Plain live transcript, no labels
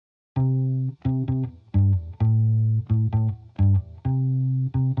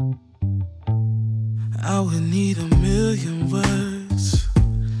I would need a million words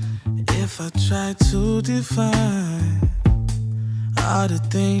if I tried to define all the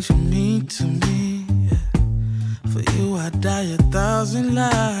things you mean to me. For you I'd die 1,000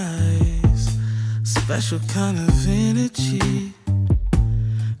 lives. Special kind of energy,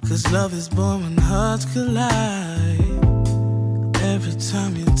 'cause love is born when hearts collide. Every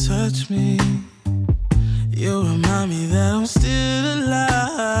time you touch me, you remind me that I'm still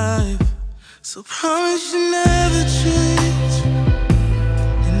alive. So promise you never change,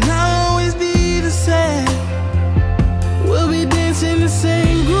 and I'll always be the same. We'll be dancing the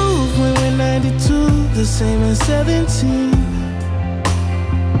same groove when we're 92, the same as 17.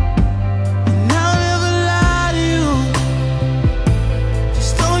 And I'll never lie to you,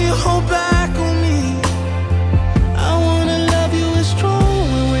 just don't you hold back on me. I wanna love you as strong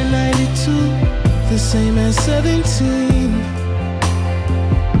when we're 92, the same as 17.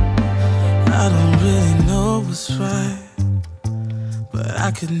 I don't really know what's right, but I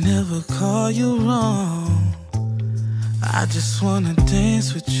could never call you wrong. I just wanna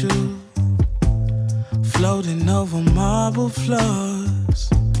dance with you, floating over marble floors.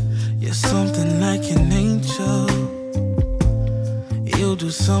 You're something like an angel. You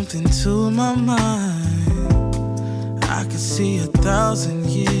do something to my mind. I could see 1,000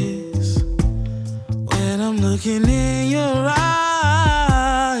 years when I'm looking in your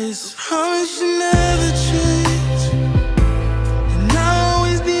eyes. Promise you never change, and I'll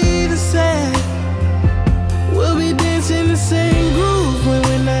always be the same. We'll be dancing the same groove when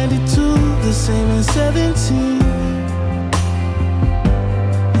we're 92, the same as 17.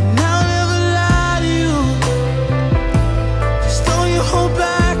 And I'll never lie to you, just don't you hold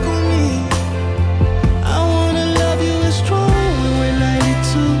back on me. I wanna love you as strong when we're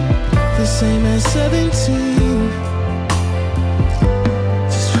 92, the same as 17.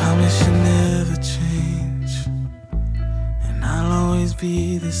 Just promise you never change, and I'll always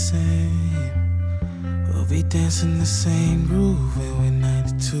be the same. We'll be dancing the same groove when we're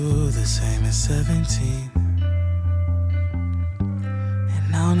 92, the same as 17. And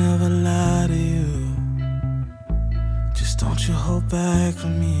I'll never lie to you, just don't you hold back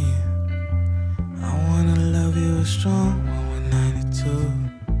from me. I wanna love you as strong when we're 92,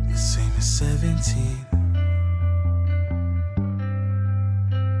 the same as 17.